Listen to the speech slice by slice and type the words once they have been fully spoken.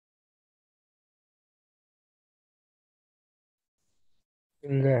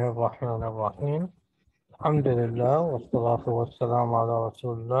بسم الله الرحمن الرحيم. الحمد لله والصلاة والسلام على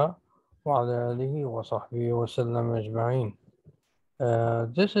رسول الله وعلى آله وصحبه وسلم أجمعين.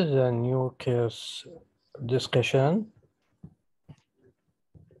 This is a new case discussion,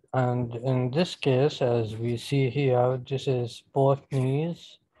 and in this case, as we see here, this is both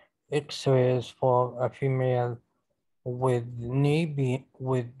knees, X-rays for a female with knee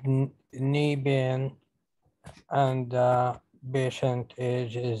pain, and the patient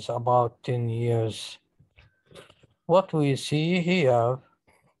age is about 10 years. What we see here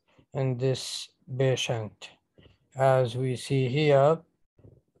in this patient, as we see here,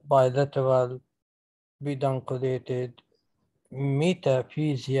 bilateral pedunculated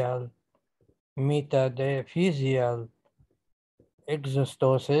metaphyseal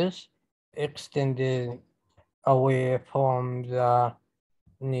exostoses extending away from the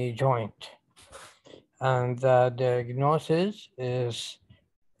knee joint. And the diagnosis is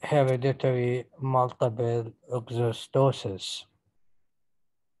hereditary multiple exostosis.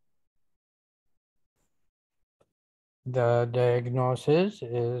 The diagnosis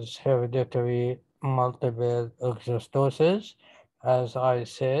is hereditary multiple exostosis. As I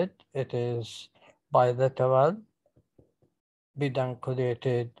said, it is bilateral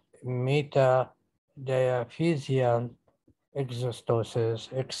pedunculated metadiaphyseal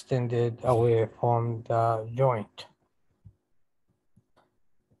exostosis extended away from the joint.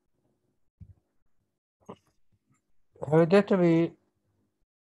 Hereditary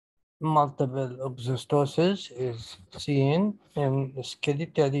multiple exostosis is seen in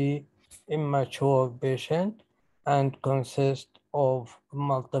skeletally immature patient and consists of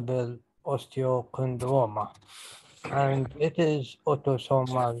multiple osteochondroma, and it is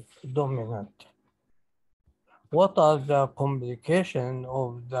autosomal dominant. What are the complications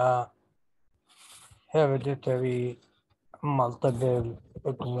of the hereditary multiple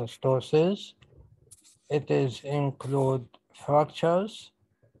exostosis? It is include fractures,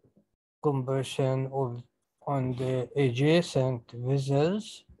 compression on the adjacent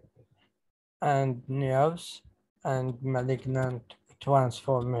vessels and nerves, and malignant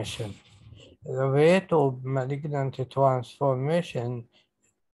transformation. The rate of malignant transformation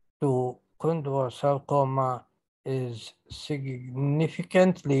to chondrosarcoma is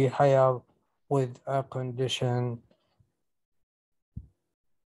significantly higher with a condition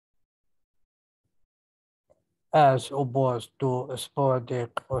as opposed to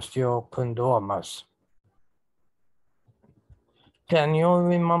sporadic osteochondromas. Can you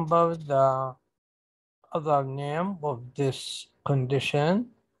remember the other name of this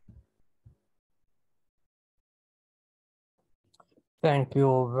condition? Thank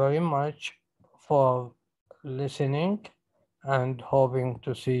you very much for listening and hoping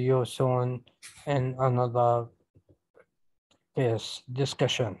to see you soon in another case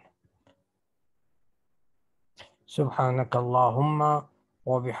discussion. سبحانك اللهم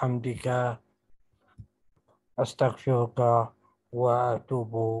وبحمدك أستغفرك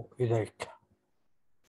وأتوب إليك.